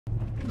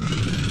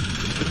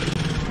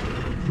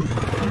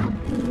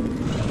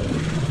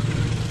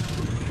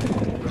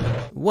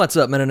What's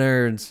up,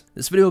 MetaNerds?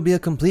 This video will be a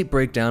complete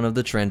breakdown of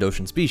the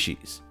Trandoshan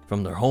species,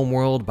 from their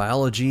homeworld,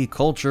 biology,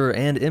 culture,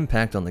 and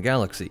impact on the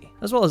galaxy,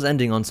 as well as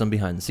ending on some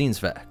behind-the-scenes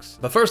facts.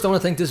 But first I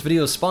want to thank this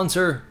video's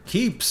sponsor,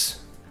 Keeps.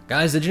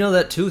 Guys, did you know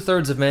that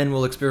 2/3 of men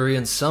will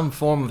experience some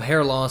form of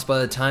hair loss by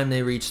the time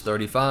they reach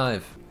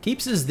 35?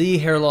 Keeps is the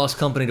hair loss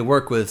company to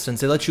work with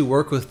since they let you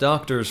work with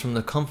doctors from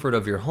the comfort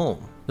of your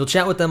home. You'll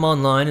chat with them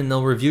online and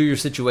they'll review your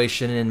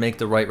situation and make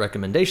the right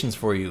recommendations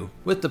for you,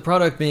 with the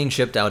product being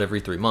shipped out every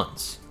 3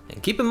 months.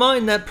 And keep in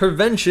mind that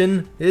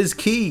prevention is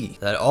key,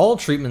 that all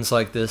treatments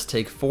like this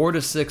take 4 to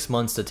 6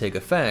 months to take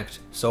effect,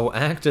 so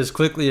act as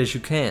quickly as you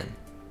can.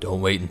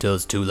 Don't wait until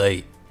it's too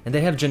late. And they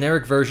have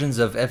generic versions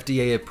of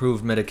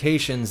FDA-approved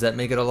medications that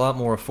make it a lot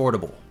more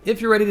affordable. If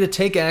you're ready to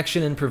take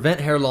action and prevent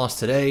hair loss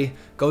today,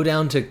 go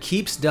down to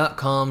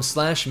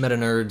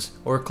keeps.com/metanerds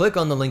or click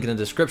on the link in the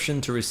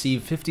description to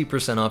receive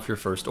 50% off your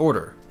first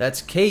order.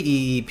 That's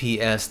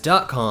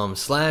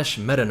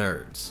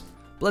keeps.com/metanerds.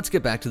 Let's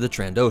get back to the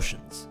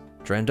Trandoshans.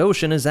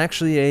 Trandoshan is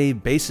actually a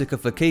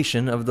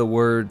basicification of the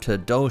word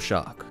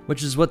Tardoshak,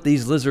 which is what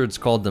these lizards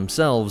called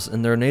themselves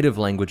in their native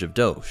language of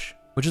Dosh,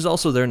 which is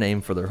also their name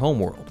for their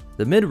homeworld.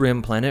 The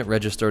mid-rim planet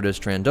registered as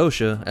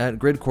Trandosha at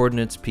grid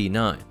coordinates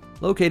P9,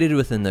 located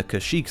within the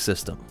Kashyyyk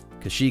system.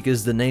 Kashyyyk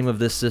is the name of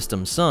this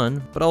system's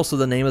sun, but also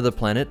the name of the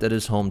planet that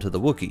is home to the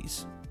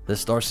Wookiees. This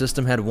star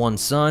system had 1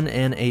 sun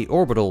and 8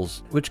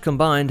 orbitals, which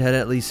combined had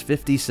at least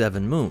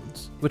 57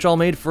 moons, which all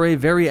made for a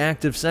very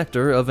active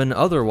sector of an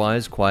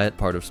otherwise quiet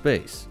part of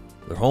space.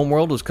 Their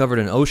homeworld was covered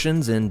in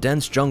oceans and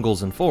dense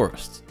jungles and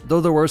forests,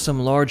 though there were some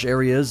large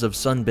areas of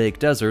sun-baked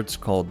deserts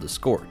called the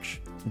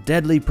Scorch.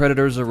 Deadly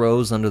predators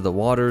arose under the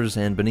waters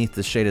and beneath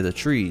the shade of the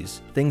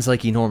trees, things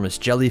like enormous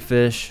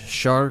jellyfish,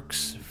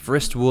 sharks,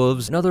 frisked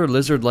wolves, and other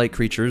lizard-like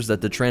creatures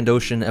that the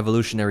Trandoshan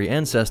evolutionary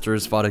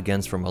ancestors fought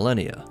against for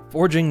millennia,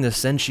 forging the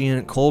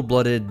sentient,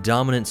 cold-blooded,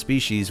 dominant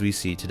species we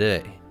see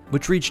today,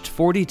 which reached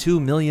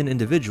 42 million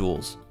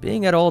individuals,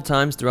 being at all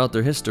times throughout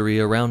their history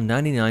around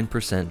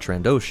 99%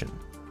 Trandoshan.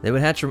 They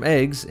would hatch from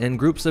eggs in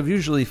groups of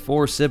usually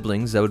 4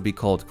 siblings that would be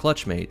called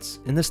clutchmates,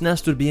 and this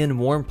nest would be in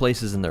warm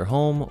places in their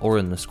home or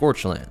in the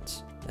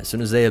Scorchlands. As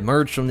soon as they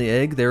emerged from the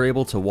egg, they were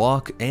able to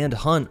walk and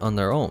hunt on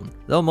their own,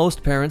 though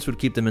most parents would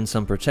keep them in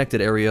some protected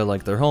area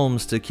like their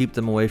homes to keep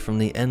them away from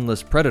the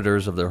endless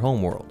predators of their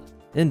homeworld.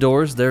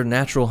 Indoors, their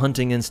natural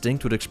hunting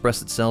instinct would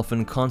express itself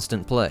in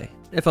constant play.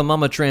 If a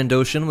mama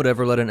Trandoshan would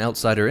ever let an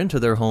outsider into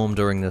their home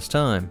during this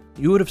time,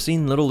 you would have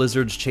seen little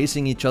lizards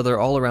chasing each other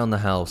all around the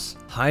house,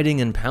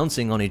 hiding and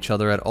pouncing on each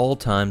other at all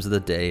times of the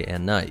day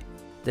and night.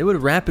 They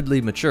would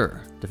rapidly mature,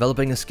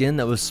 developing a skin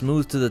that was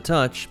smooth to the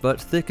touch but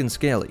thick and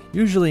scaly,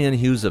 usually in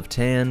hues of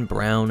tan,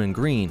 brown, and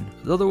green,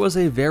 though there was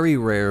a very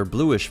rare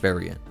bluish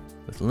variant,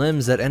 with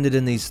limbs that ended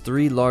in these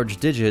 3 large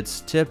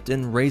digits tipped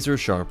in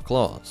razor-sharp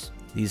claws.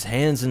 These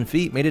hands and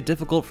feet made it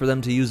difficult for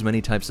them to use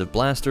many types of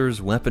blasters,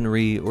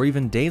 weaponry, or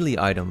even daily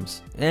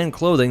items, and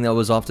clothing that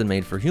was often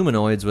made for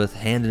humanoids with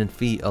hand and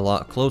feet a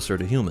lot closer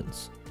to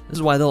humans. This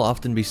is why they'll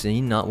often be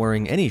seen not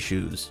wearing any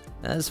shoes,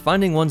 as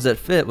finding ones that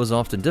fit was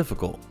often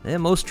difficult,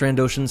 and most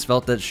Trandoshans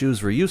felt that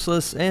shoes were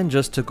useless and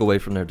just took away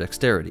from their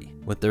dexterity,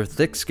 with their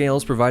thick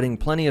scales providing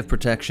plenty of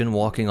protection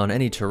walking on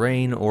any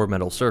terrain or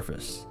metal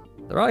surface.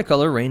 Their eye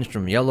color ranged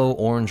from yellow,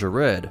 orange, or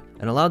red,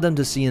 and allowed them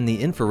to see in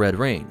the infrared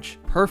range,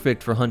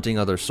 perfect for hunting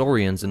other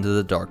saurians into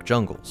the dark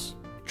jungles.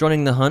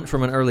 Joining the hunt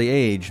from an early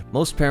age,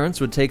 most parents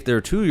would take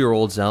their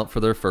 2-year-olds out for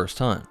their first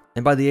hunt,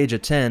 and by the age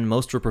of 10,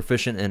 most were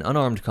proficient in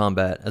unarmed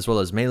combat as well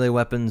as melee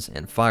weapons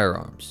and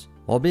firearms,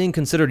 while being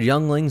considered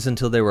younglings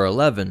until they were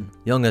 11,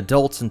 young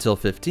adults until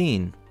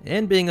 15,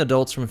 and being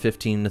adults from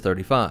 15 to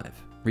 35,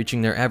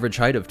 reaching their average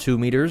height of 2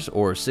 meters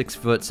or 6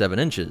 foot 7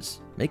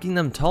 inches, making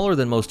them taller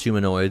than most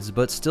humanoids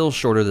but still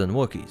shorter than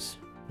Wookiees.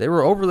 They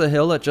were over the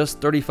hill at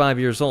just 35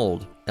 years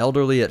old,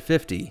 elderly at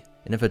 50,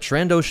 and if a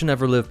Trandoshan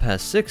ever lived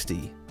past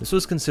 60, this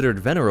was considered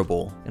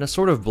venerable and a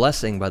sort of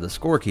blessing by the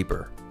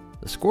Scorekeeper.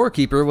 The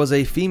Scorekeeper was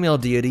a female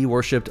deity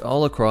worshipped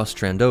all across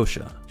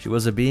Trandosha. She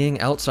was a being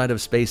outside of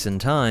space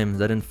and time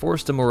that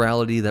enforced a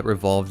morality that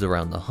revolved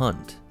around the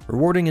hunt,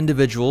 rewarding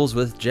individuals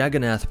with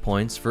Jagannath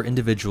points for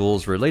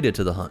individuals related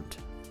to the hunt.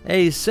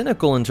 A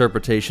cynical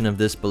interpretation of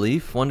this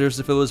belief wonders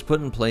if it was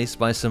put in place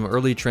by some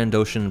early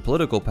Trandoshan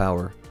political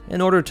power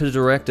in order to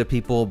direct a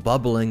people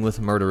bubbling with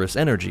murderous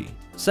energy,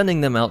 sending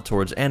them out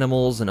towards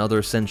animals and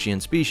other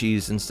sentient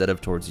species instead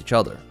of towards each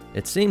other.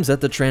 It seems that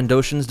the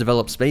Trandoshans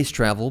developed space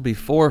travel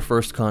before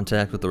first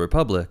contact with the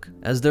Republic,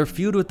 as their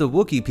feud with the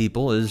Wookiee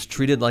people is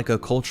treated like a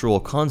cultural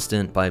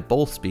constant by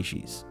both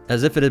species,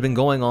 as if it had been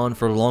going on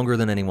for longer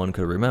than anyone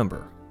could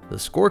remember. The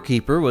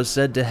Scorekeeper was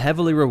said to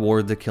heavily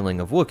reward the killing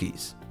of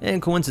Wookiees,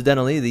 and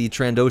coincidentally the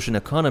Trandoshan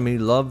economy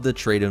loved the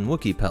trade in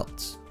Wookiee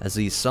pelts, as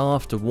these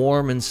soft,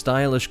 warm, and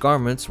stylish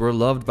garments were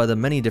loved by the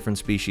many different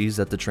species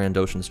that the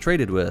Trandoshans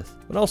traded with,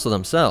 but also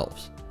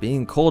themselves.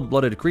 Being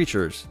cold-blooded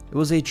creatures, it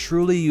was a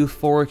truly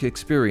euphoric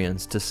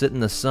experience to sit in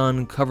the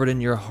sun covered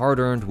in your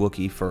hard-earned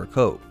Wookiee fur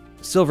coat.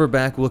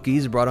 Silverback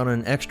Wookiees brought on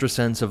an extra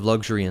sense of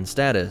luxury and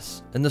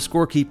status, and the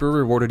scorekeeper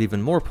rewarded even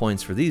more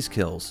points for these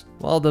kills,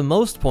 while the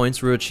most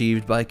points were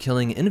achieved by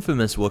killing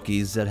infamous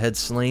Wookiees that had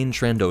slain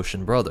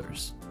Trandoshan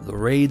brothers. The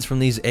raids from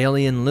these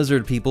alien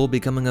lizard people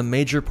becoming a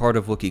major part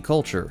of Wookiee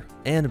culture,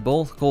 and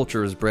both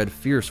cultures bred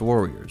fierce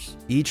warriors,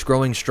 each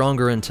growing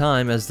stronger in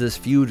time as this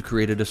feud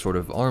created a sort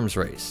of arms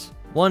race,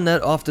 one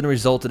that often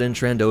resulted in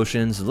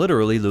Trandoshans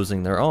literally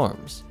losing their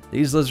arms.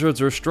 These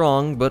lizards were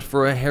strong, but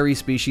for a hairy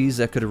species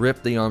that could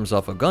rip the arms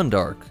off a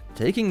Gundark,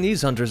 taking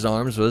these hunters'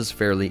 arms was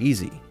fairly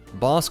easy.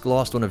 Bossk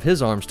lost one of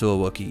his arms to a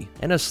Wookiee,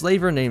 and a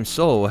slaver named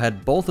So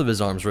had both of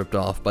his arms ripped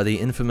off by the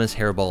infamous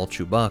hairball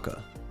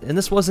Chewbacca. And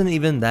this wasn't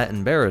even that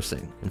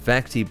embarrassing. In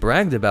fact, he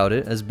bragged about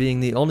it as being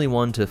the only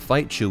one to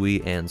fight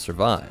Chewie and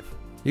survive.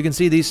 You can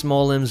see these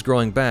small limbs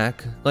growing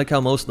back, like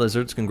how most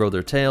lizards can grow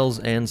their tails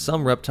and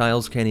some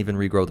reptiles can't even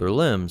regrow their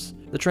limbs.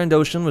 The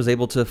Trandoshan was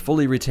able to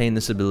fully retain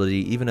this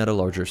ability even at a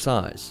larger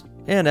size,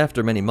 and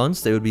after many months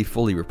they would be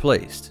fully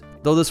replaced.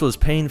 Though this was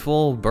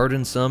painful,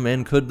 burdensome,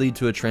 and could lead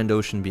to a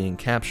Trandoshan being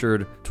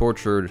captured,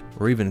 tortured,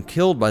 or even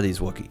killed by these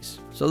Wookiees.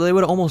 So they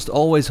would almost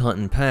always hunt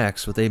in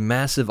packs with a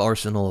massive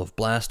arsenal of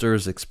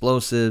blasters,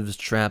 explosives,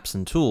 traps,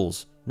 and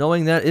tools,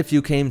 knowing that if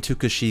you came to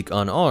Kashyyyk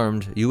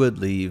unarmed, you would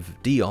leave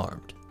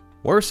de-armed.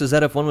 Worse is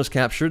that if one was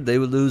captured, they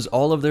would lose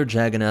all of their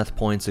Jagannath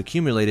points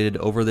accumulated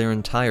over their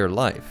entire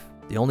life.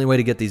 The only way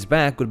to get these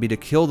back would be to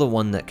kill the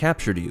one that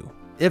captured you.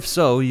 If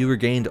so, you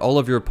regained all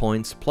of your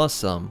points plus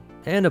some,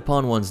 and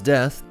upon one's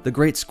death, the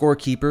great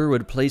scorekeeper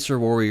would place her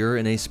warrior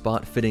in a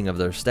spot fitting of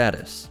their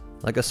status.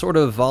 Like a sort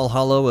of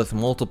Valhalla with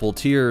multiple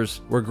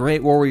tiers, where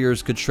great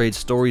warriors could trade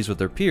stories with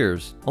their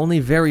peers, only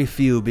very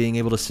few being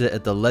able to sit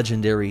at the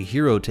legendary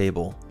hero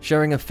table,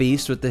 sharing a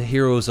feast with the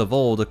heroes of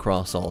old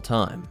across all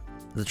time.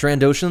 The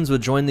Trandoshans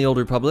would join the Old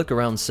Republic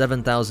around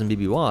 7000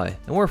 BBY,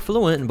 and were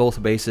fluent in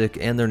both Basic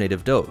and their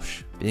native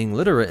Dosh, being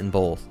literate in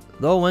both,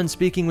 though when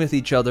speaking with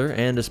each other,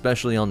 and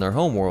especially on their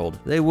homeworld,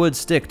 they would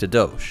stick to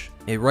Dosh,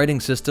 a writing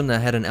system that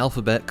had an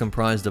alphabet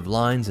comprised of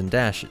lines and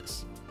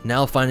dashes.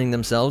 Now finding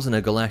themselves in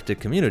a galactic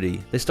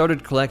community, they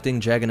started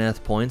collecting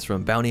Jagannath points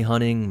from bounty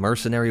hunting,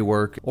 mercenary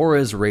work, or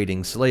as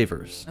raiding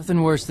slavers.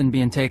 Nothing worse than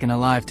being taken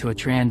alive to a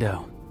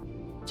Trando.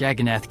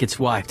 Jagannath gets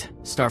wiped,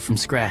 start from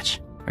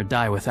scratch, or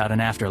die without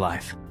an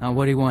afterlife. Not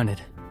what he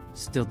wanted.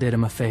 Still did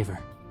him a favor.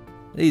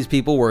 These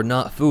people were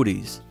not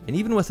foodies, and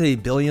even with a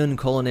billion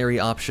culinary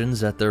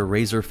options at their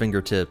razor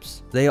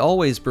fingertips, they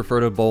always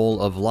preferred a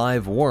bowl of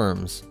live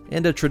worms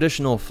and a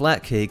traditional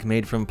flat cake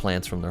made from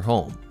plants from their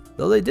home.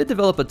 Though they did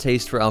develop a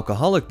taste for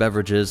alcoholic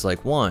beverages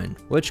like wine,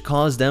 which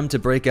caused them to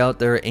break out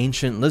their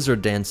ancient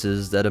lizard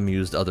dances that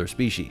amused other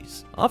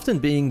species, often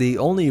being the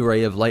only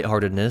ray of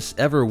lightheartedness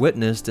ever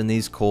witnessed in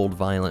these cold,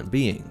 violent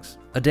beings.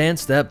 A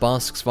dance that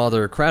Bossk's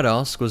father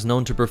Cradossk was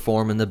known to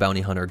perform in the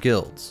bounty hunter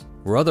guilds,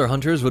 where other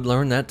hunters would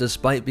learn that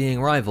despite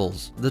being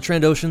rivals, the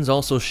Trandoshans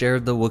also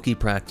shared the Wookiee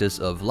practice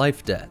of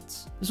life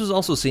debts. This was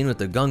also seen with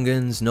the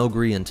Gungans,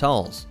 Nogri, and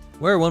Tals,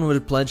 where one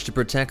would pledge to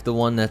protect the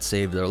one that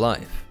saved their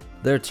life.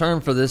 Their term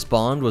for this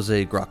bond was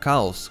a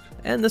Grakowsk,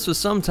 and this was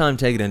sometime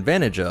taken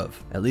advantage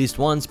of, at least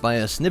once by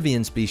a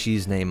Snivian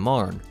species named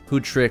Marn,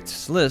 who tricked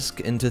Slisk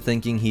into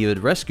thinking he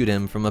had rescued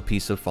him from a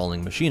piece of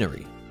falling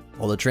machinery.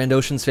 While the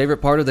Trandoshans' favorite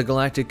part of the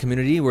galactic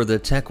community were the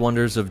tech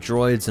wonders of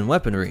droids and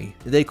weaponry,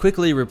 they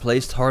quickly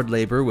replaced hard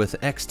labor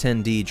with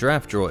X-10D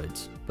draft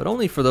droids, but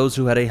only for those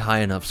who had a high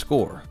enough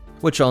score,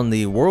 which on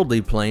the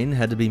worldly plane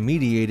had to be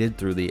mediated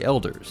through the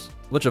Elders,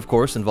 which of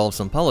course involves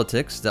some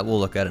politics that we'll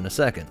look at in a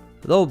second.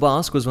 Though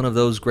Bossk was one of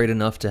those great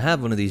enough to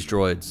have one of these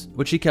droids,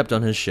 which he kept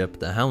on his ship,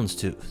 the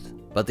Houndstooth.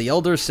 But the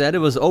Elders said it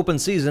was open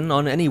season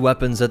on any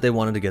weapons that they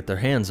wanted to get their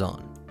hands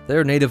on.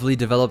 Their natively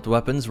developed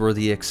weapons were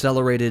the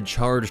accelerated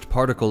charged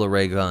particle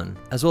array gun,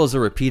 as well as a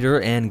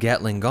repeater and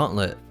Gatling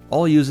gauntlet,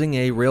 all using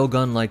a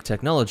railgun-like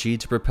technology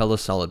to propel a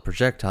solid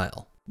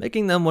projectile,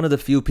 making them one of the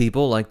few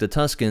people like the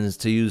Tuskens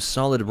to use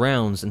solid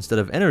rounds instead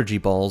of energy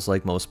balls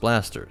like most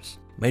blasters.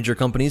 Major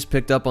companies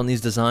picked up on these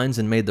designs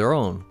and made their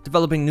own,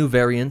 developing new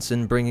variants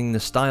and bringing the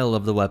style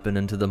of the weapon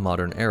into the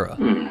modern era.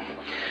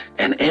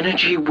 An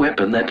energy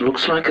weapon that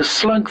looks like a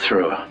slug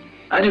thrower.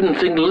 I didn't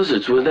think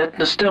lizards were that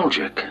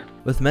nostalgic.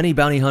 With many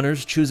bounty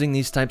hunters choosing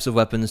these types of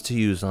weapons to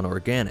use on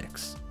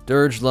organics.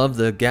 Dirge loved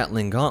the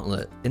Gatling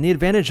gauntlet, and the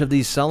advantage of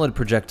these solid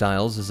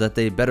projectiles is that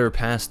they better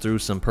pass through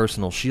some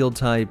personal shield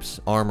types,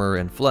 armor,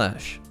 and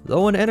flesh,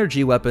 though an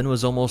energy weapon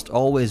was almost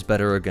always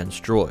better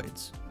against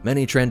droids.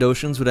 Many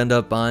Trandoshans would end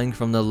up buying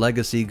from the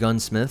legacy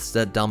gunsmiths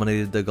that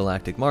dominated the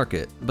galactic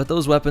market, but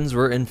those weapons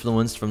were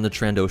influenced from the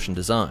Trandoshan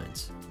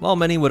designs. While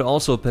many would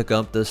also pick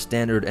up the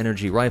standard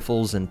energy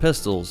rifles and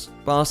pistols,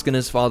 Bossk and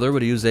his father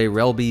would use a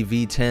Relby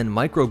V10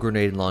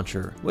 micro-grenade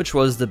launcher, which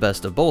was the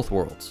best of both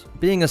worlds,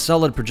 being a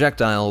solid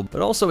projectile,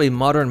 but also a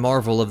modern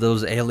marvel of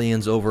those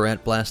aliens over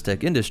at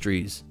Blastech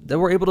Industries that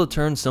were able to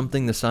turn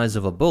something the size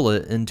of a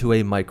bullet into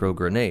a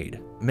micro-grenade,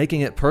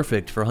 making it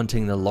perfect for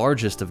hunting the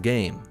largest of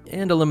game,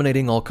 and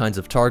eliminating all kinds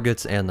of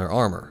targets and their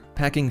armor,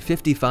 packing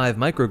 55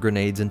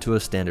 micro-grenades into a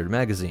standard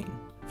magazine.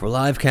 For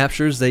live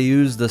captures, they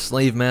used the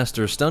Slave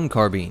Master stun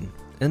carbine,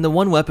 and the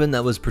one weapon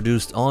that was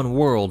produced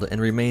on-world and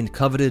remained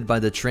coveted by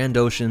the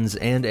Trandoshans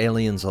and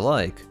aliens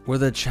alike were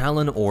the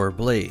Challen Ore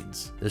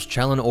blades. This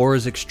Challen Ore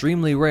is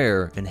extremely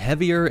rare and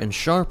heavier and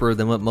sharper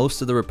than what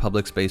most of the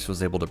Republic's base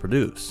was able to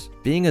produce,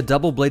 being a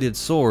double-bladed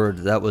sword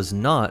that was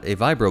not a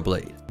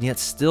vibroblade, yet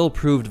still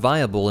proved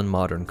viable in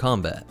modern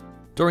combat.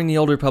 During the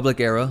Old Republic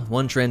era,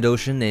 one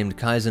Trandoshan named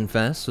Qyzen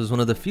Fess was one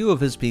of the few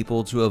of his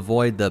people to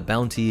avoid the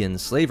bounty and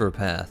slaver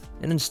path,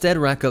 and instead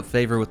rack up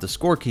favor with the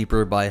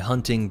scorekeeper by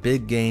hunting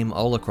big game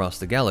all across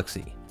the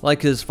galaxy,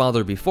 like his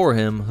father before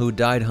him, who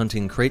died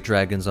hunting crate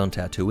dragons on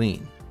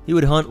Tatooine. He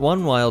would hunt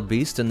one wild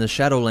beast in the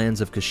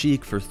Shadowlands of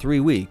Kashyyyk for 3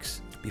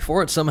 weeks,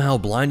 before it somehow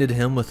blinded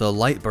him with a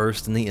light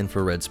burst in the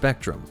infrared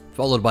spectrum,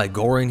 followed by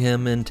goring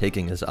him and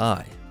taking his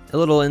eye. A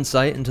little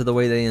insight into the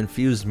way they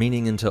infused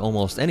meaning into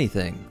almost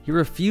anything. He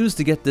refused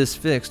to get this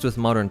fixed with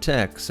modern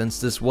tech, since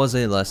this was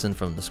a lesson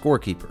from the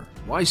scorekeeper.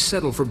 Why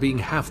settle for being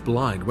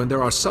half-blind when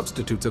there are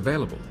substitutes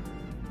available?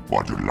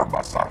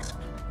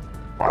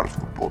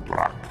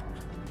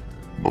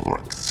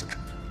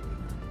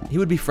 He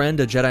would befriend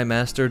a Jedi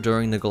Master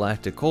during the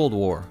Galactic Cold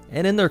War,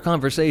 and in their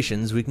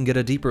conversations we can get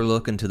a deeper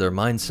look into their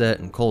mindset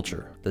and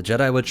culture. The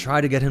Jedi would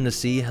try to get him to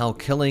see how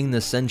killing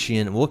the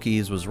sentient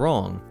Wookiees was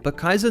wrong, but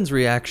Qyzen's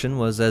reaction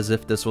was as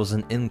if this was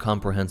an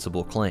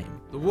incomprehensible claim.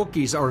 The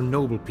Wookiees are a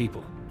noble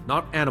people,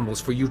 not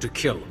animals for you to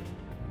kill.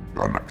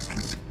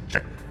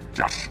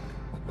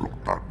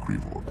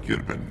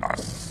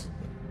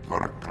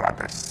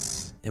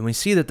 And we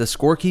see that the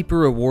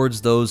scorekeeper rewards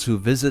those who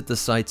visit the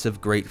sites of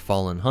great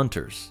fallen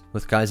hunters,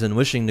 with Qyzen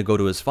wishing to go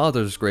to his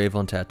father's grave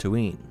on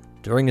Tatooine.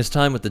 During his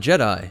time with the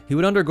Jedi, he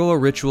would undergo a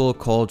ritual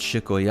called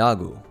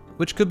Shikoyagu,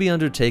 which could be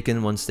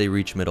undertaken once they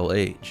reach middle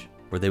age,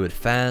 where they would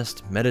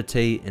fast,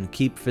 meditate, and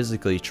keep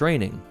physically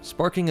training,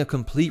 sparking a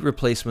complete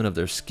replacement of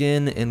their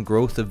skin and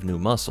growth of new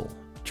muscle.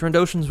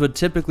 Trandoshans would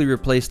typically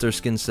replace their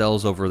skin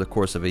cells over the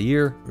course of a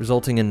year,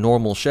 resulting in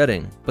normal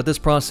shedding, but this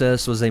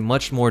process was a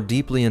much more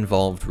deeply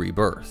involved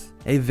rebirth.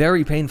 A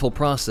very painful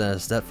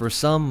process that for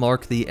some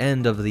marked the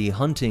end of the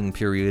hunting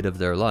period of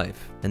their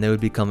life, and they would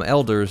become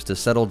elders to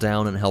settle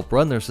down and help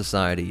run their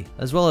society,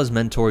 as well as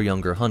mentor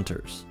younger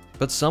hunters.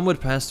 But some would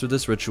pass through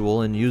this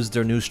ritual and use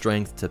their new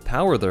strength to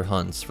power their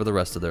hunts for the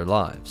rest of their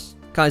lives.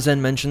 Qyzen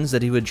mentions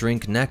that he would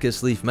drink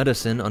Nakus leaf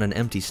medicine on an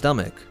empty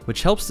stomach,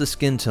 which helps the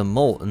skin to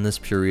molt in this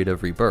period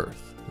of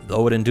rebirth,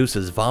 though it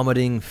induces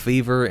vomiting,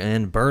 fever,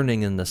 and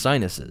burning in the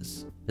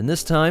sinuses. In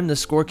this time, the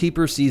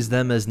scorekeeper sees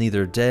them as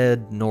neither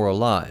dead nor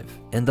alive,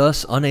 and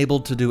thus unable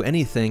to do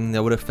anything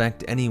that would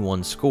affect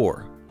anyone's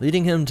score,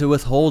 leading him to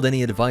withhold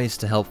any advice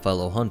to help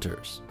fellow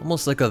hunters,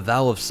 almost like a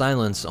vow of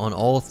silence on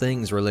all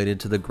things related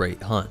to the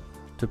Great Hunt.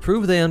 To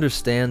prove they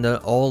understand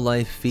that all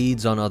life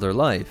feeds on other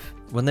life,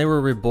 when they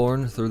were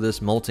reborn through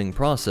this molting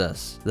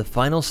process, the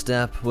final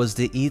step was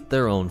to eat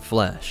their own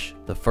flesh.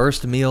 The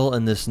first meal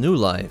in this new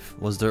life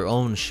was their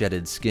own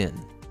shedded skin.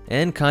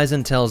 And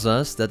Qyzen tells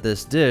us that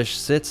this dish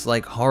sits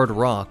like hard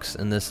rocks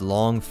in this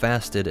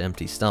long-fasted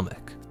empty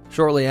stomach.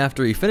 Shortly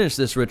after he finished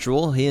this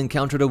ritual, he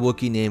encountered a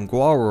Wookiee named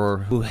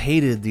Gwawror who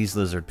hated these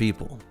lizard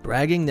people,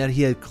 bragging that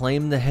he had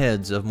claimed the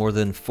heads of more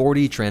than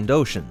 40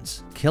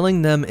 Trandoshans,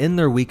 killing them in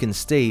their weakened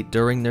state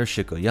during their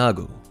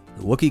Shikoyagu.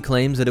 The Wookiee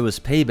claims that it was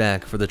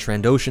payback for the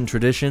Trandoshan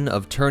tradition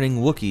of turning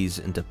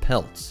Wookiees into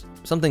pelts,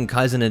 something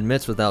Qyzen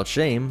admits without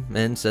shame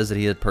and says that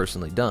he had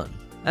personally done.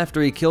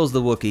 After he kills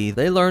the Wookiee,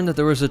 they learn that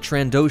there was a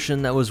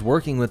Trandoshan that was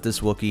working with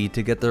this Wookiee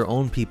to get their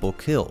own people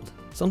killed,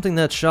 something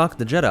that shocked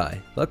the Jedi,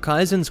 but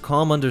Qyzen's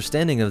calm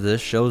understanding of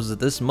this shows that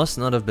this must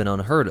not have been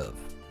unheard of.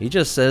 He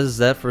just says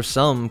that for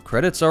some,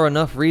 credits are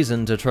enough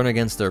reason to turn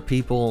against their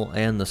people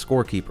and the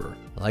scorekeeper.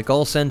 Like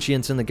all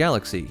sentients in the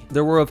galaxy,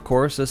 there were of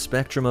course a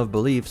spectrum of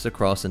beliefs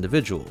across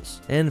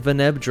individuals, and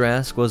Veneb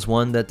Drask was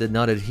one that did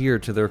not adhere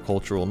to their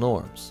cultural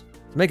norms.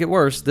 To make it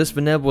worse, this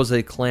Veneb was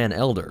a clan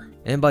elder,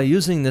 and by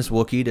using this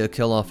Wookiee to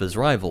kill off his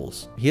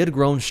rivals, he had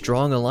grown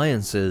strong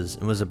alliances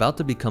and was about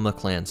to become a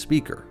clan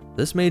speaker.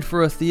 This made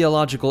for a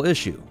theological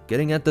issue,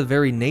 getting at the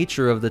very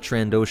nature of the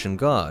Trandoshan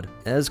god,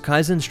 as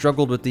Qyzen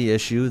struggled with the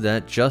issue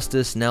that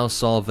justice now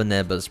saw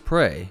Veneb as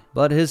prey,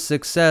 but his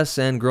success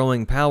and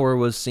growing power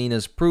was seen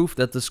as proof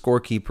that the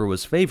scorekeeper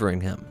was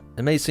favoring him.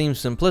 It may seem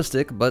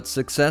simplistic, but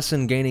success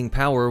in gaining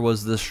power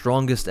was the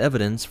strongest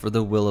evidence for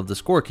the will of the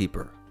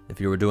scorekeeper. If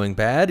you were doing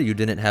bad, you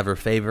didn't have her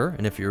favor,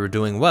 and if you were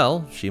doing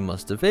well, she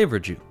must have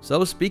favored you.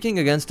 So speaking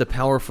against a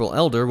powerful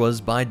elder was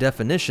by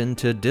definition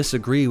to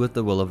disagree with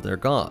the will of their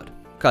god.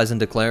 Qyzen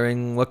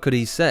declaring, what could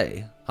he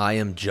say? I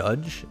am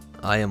judge?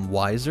 I am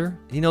wiser?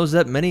 He knows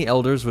that many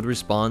elders would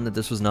respond that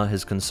this was not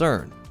his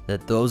concern,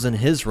 that those in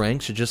his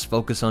rank should just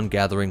focus on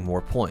gathering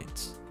more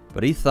points.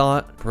 But he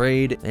thought,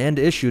 prayed, and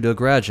issued a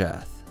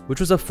Grajath,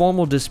 which was a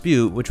formal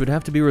dispute which would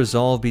have to be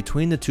resolved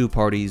between the two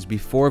parties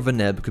before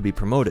Veneb could be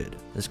promoted.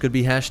 This could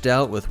be hashed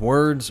out with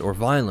words or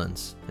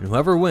violence, and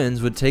whoever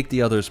wins would take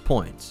the other's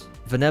points.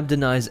 Veneb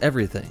denies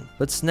everything,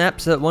 but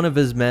snaps at one of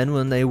his men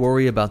when they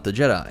worry about the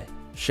Jedi,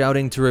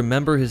 shouting to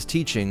remember his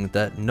teaching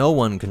that no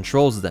one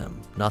controls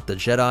them, not the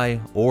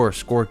Jedi or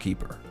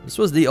Scorekeeper. This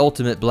was the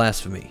ultimate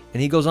blasphemy,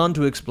 and he goes on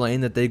to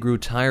explain that they grew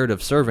tired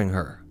of serving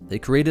her. They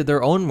created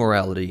their own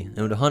morality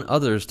and would hunt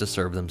others to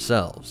serve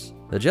themselves.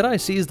 The Jedi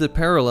sees the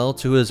parallel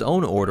to his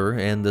own order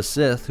and the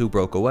Sith who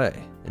broke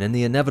away, and in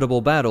the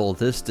inevitable battle,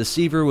 this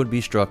deceiver would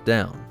be struck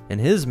down, and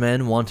his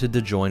men wanted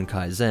to join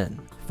Qyzen,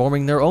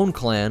 forming their own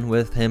clan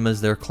with him as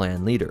their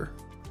clan leader.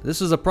 This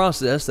is a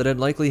process that had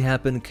likely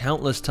happened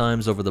countless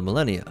times over the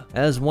millennia,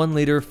 as one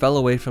leader fell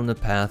away from the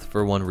path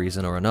for one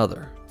reason or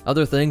another.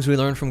 Other things we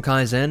learn from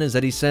Qyzen is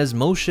that he says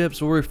most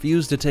ships will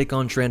refuse to take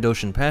on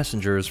Trandoshan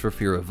passengers for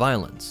fear of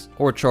violence,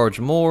 or charge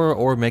more,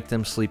 or make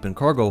them sleep in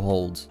cargo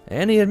holds,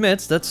 and he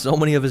admits that so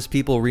many of his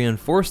people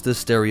reinforce this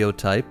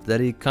stereotype that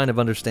he kind of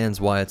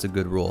understands why it's a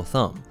good rule of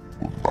thumb.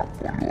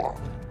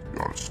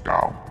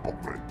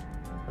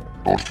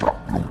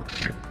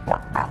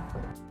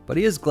 But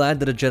he is glad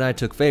that a Jedi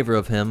took favor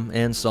of him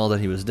and saw that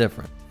he was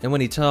different. And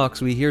when he talks,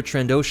 we hear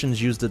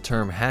Trandoshans use the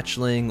term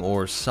hatchling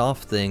or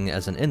soft thing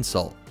as an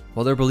insult,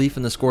 while their belief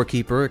in the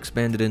Scorekeeper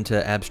expanded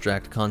into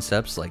abstract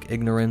concepts like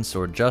ignorance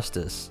or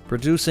justice,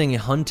 producing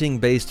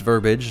hunting-based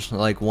verbiage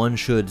like one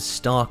should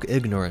stalk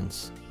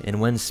ignorance, and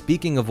when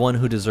speaking of one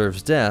who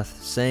deserves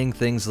death, saying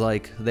things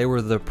like they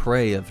were the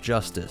prey of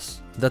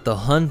justice, that the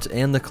hunt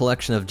and the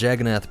collection of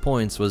Jagannath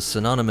points was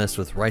synonymous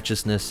with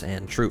righteousness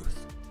and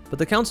truth. But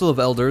the Council of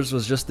Elders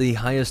was just the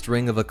highest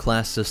ring of a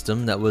class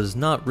system that was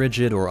not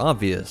rigid or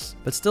obvious,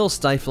 but still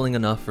stifling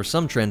enough for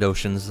some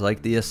Trandoshans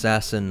like the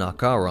assassin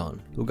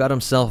Nakaron, who got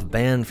himself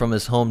banned from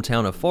his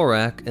hometown of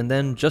Forak and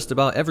then just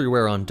about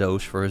everywhere on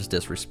Dosh for his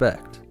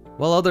disrespect,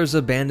 while others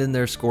abandoned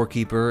their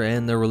Scorekeeper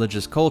and their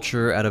religious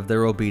culture out of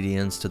their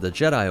obedience to the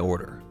Jedi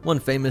Order. One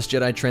famous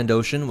Jedi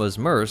Trandoshan was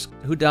Mersk,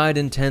 who died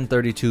in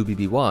 1032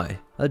 BBY,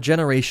 a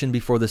generation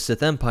before the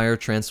Sith Empire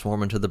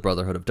transformed into the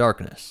Brotherhood of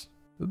Darkness.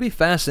 It would be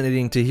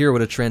fascinating to hear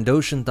what a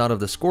Trandoshan thought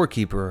of the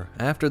Scorekeeper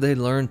after they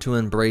learned to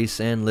embrace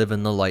and live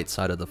in the light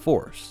side of the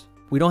Force.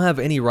 We don't have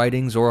any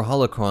writings or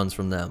holocrons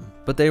from them,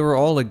 but they were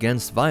all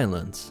against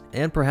violence,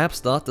 and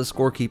perhaps thought the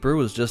Scorekeeper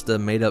was just a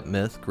made-up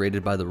myth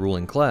created by the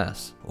ruling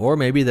class, or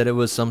maybe that it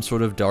was some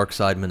sort of dark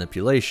side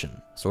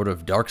manipulation, sort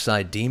of dark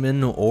side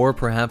demon, or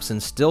perhaps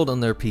instilled on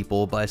their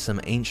people by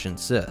some ancient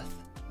Sith.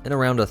 In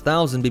around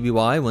 1000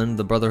 BBY, when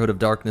the Brotherhood of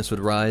Darkness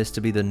would rise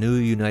to be the new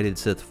United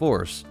Sith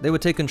Force, they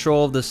would take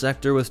control of the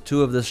sector with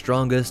two of the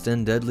strongest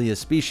and deadliest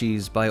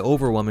species by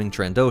overwhelming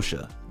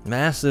Trandosha.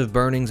 Massive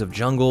burnings of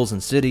jungles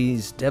and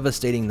cities,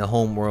 devastating the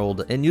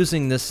homeworld, and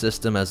using this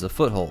system as a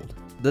foothold.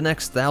 The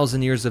next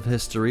 1,000 years of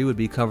history would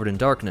be covered in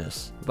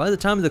darkness. By the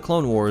time of the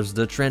Clone Wars,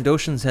 the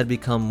Trandoshans had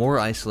become more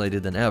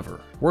isolated than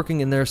ever, working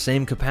in their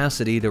same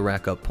capacity to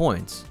rack up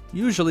points,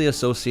 usually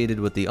associated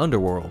with the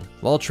underworld,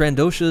 while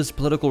Trandosha's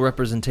political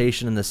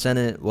representation in the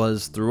Senate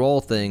was, through all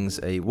things,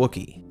 a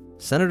Wookiee.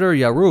 Senator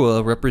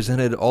Yarua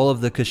represented all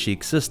of the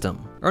Kashyyyk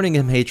system, earning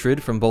him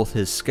hatred from both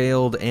his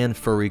scaled and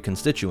furry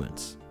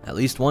constituents. At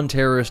least one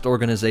terrorist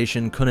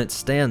organization couldn't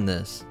stand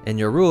this, and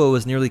Yarua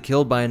was nearly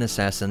killed by an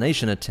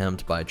assassination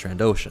attempt by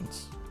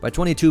Trandoshans. By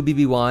 22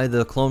 BBY,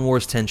 the Clone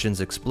Wars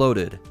tensions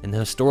exploded, and the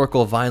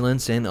historical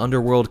violence and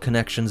underworld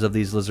connections of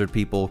these lizard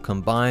people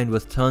combined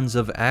with tons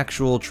of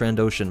actual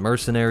Trandoshan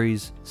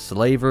mercenaries,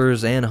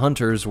 slavers, and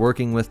hunters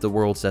working with the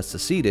worlds that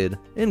seceded,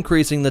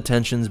 increasing the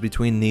tensions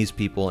between these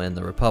people and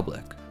the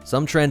Republic.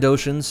 Some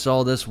Trandoshans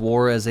saw this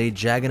war as a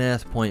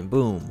Jagannath point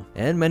boom,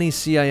 and many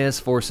CIS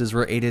forces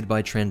were aided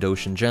by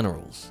Trandoshan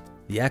generals.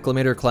 The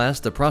Acclamator class,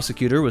 the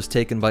Prosecutor, was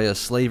taken by a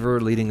slaver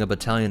leading a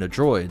battalion of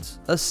droids,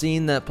 a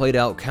scene that played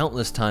out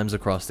countless times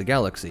across the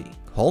galaxy,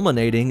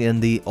 culminating in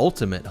the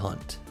ultimate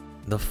hunt.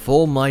 The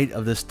full might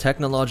of this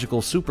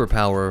technological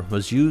superpower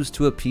was used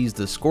to appease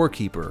the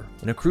Scorekeeper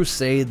in a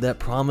crusade that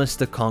promised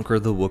to conquer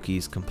the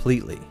Wookiees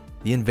completely.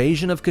 The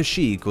invasion of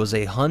Kashyyyk was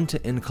a hunt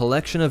and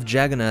collection of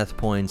Jagannath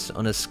points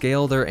on a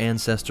scale their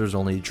ancestors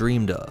only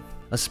dreamed of,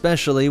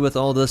 especially with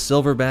all the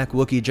silverback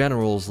Wookiee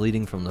generals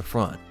leading from the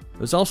front. It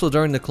was also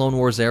during the Clone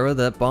Wars era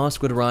that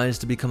Bossk would rise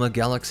to become a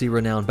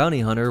galaxy-renowned bounty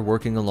hunter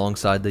working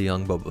alongside the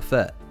young Boba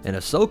Fett, and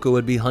Ahsoka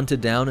would be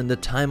hunted down in the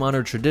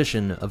time-honored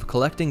tradition of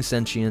collecting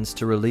sentients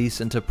to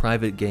release into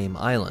private game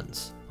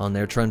islands, on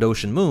their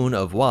Trandoshan moon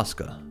of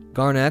Waska.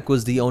 Garnak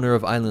was the owner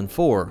of Island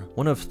 4,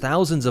 one of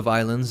thousands of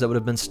islands that would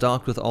have been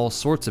stocked with all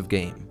sorts of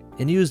game,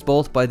 and used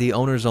both by the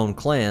owner's own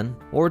clan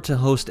or to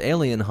host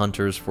alien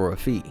hunters for a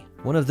fee.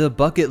 One of the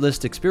bucket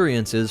list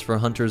experiences for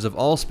hunters of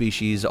all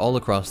species all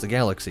across the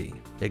galaxy,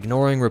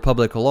 ignoring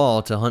Republic law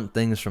to hunt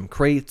things from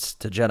crates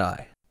to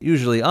Jedi,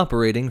 usually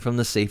operating from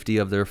the safety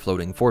of their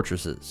floating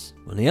fortresses.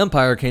 When the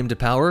Empire came to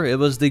power, it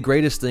was the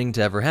greatest thing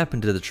to ever happen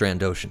to the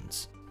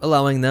Trandoshans,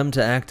 allowing them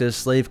to act as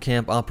slave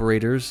camp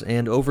operators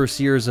and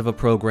overseers of a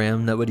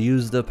program that would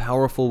use the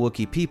powerful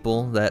Wookiee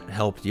people that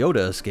helped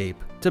Yoda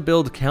escape to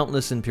build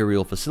countless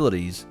Imperial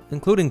facilities,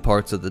 including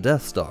parts of the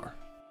Death Star.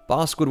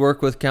 Bossk would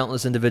work with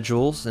countless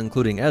individuals,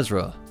 including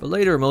Ezra, but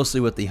later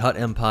mostly with the Hutt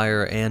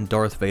Empire and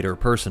Darth Vader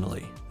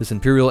personally. This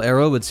Imperial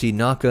era would see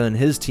Naka and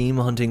his team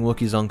hunting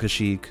Wookiees on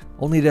Kashyyyk,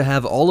 only to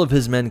have all of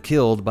his men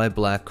killed by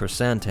Black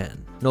Chrysantan.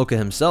 Noka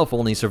himself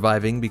only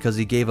surviving because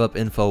he gave up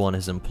info on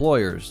his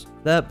employers,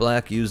 that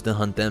Black used to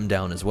hunt them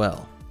down as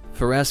well.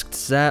 Feresk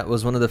Tzat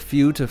was one of the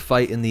few to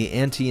fight in the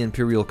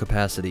anti-Imperial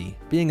capacity,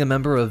 being a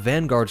member of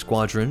Vanguard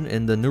Squadron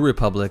in the New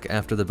Republic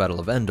after the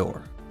Battle of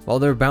Endor. While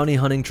their bounty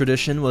hunting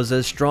tradition was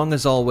as strong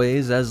as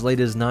always as late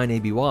as 9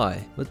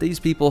 ABY, with these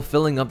people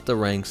filling up the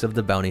ranks of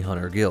the Bounty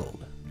Hunter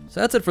Guild. So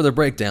that's it for the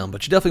breakdown,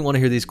 but you definitely want to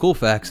hear these cool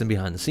facts and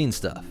behind the scenes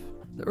stuff.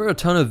 There are a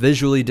ton of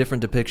visually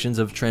different depictions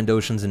of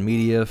Trandoshans in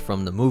media,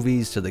 from the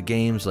movies to the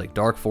games like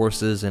Dark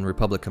Forces and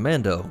Republic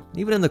Commando,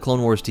 even in the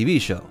Clone Wars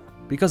TV show.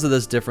 Because of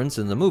this difference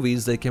in the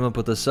movies, they came up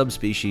with a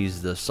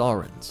subspecies, the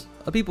Saurans.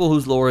 A people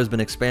whose lore has been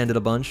expanded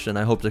a bunch, and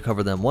I hope to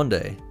cover them one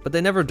day, but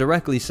they never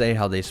directly say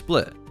how they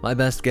split. My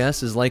best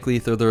guess is likely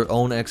through their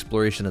own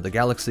exploration of the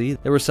galaxy,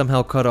 they were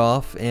somehow cut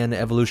off and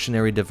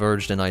evolutionary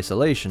diverged in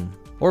isolation.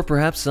 Or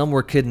perhaps some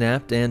were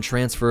kidnapped and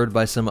transferred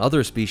by some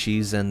other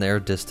species in their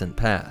distant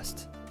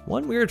past.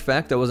 One weird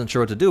fact I wasn't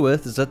sure what to do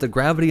with is that the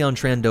gravity on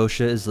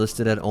Trandoshan is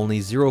listed at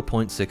only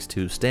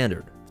 0.62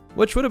 standard.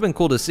 Which would have been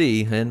cool to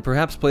see, and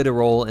perhaps played a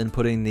role in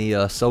putting the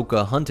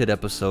Ahsoka hunted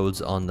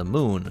episodes on the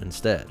moon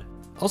instead.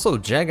 Also,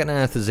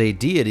 Jagannath is a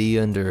deity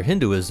under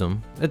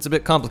Hinduism. It's a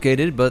bit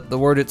complicated, but the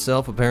word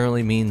itself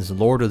apparently means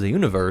Lord of the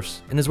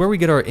Universe, and is where we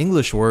get our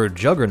English word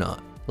Juggernaut.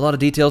 A lot of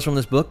details from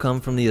this book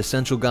come from the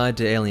Essential Guide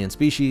to Alien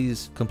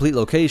Species, Complete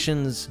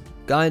Locations,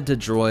 Guide to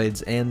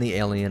Droids, and the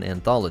Alien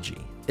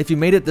Anthology. If you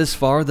made it this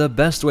far, the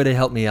best way to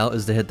help me out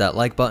is to hit that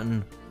like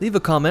button, leave a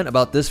comment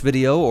about this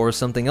video or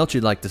something else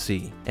you'd like to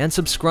see, and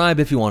subscribe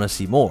if you want to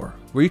see more,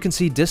 where you can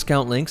see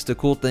discount links to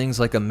cool things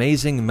like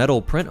amazing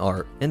metal print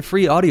art and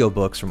free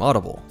audiobooks from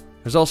Audible.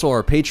 There's also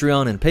our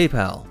Patreon and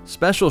PayPal.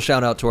 Special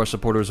shout out to our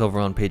supporters over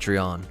on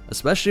Patreon,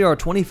 especially our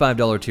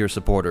 $25 tier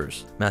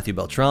supporters, Matthew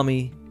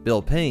Beltrami,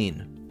 Bill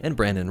Payne, and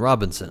Brandon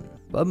Robinson.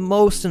 But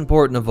most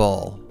important of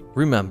all,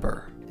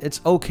 remember,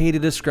 it's okay to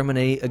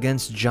discriminate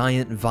against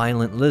giant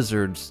violent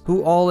lizards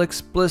who all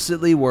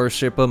explicitly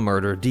worship a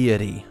murder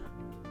deity.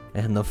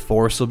 And the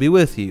Force will be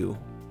with you,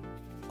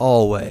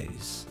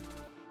 always.